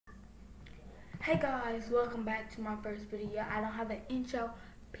Hey guys, welcome back to my first video. I don't have an intro,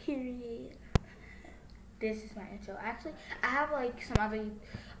 period. This is my intro. Actually, I have like some other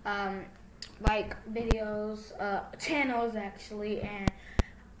videos, channels actually, and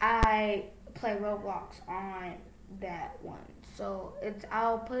I play Roblox on that one. So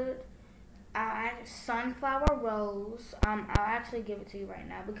I'll add SunFlowerRose. I'll actually give it to you right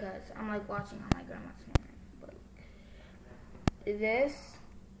now because I'm like watching on my grandma's phone. But this,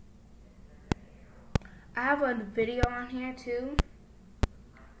 I have a video on here too,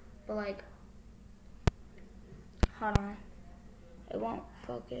 but like, hold on, it won't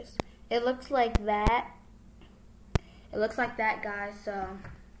focus. It looks like that. It looks like that, guys. So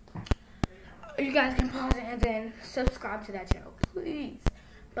you guys can pause it and then subscribe to that channel, please.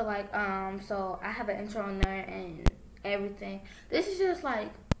 But like, so I have an intro on there and everything. This is just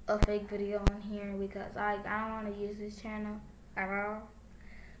like a fake video on here because I don't want to use this channel at all,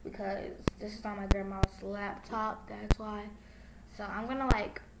 because this is on my grandma's laptop. That's why. So I'm gonna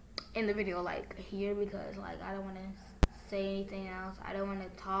like end the video like here because like I don't want to say anything else. I don't want to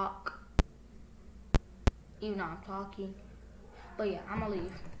talk, even though I'm talking. But yeah, I'm gonna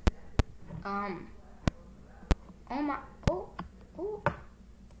leave. Oh my. Oh.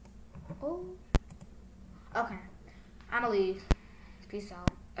 Okay. I'm gonna leave. Peace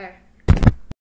out.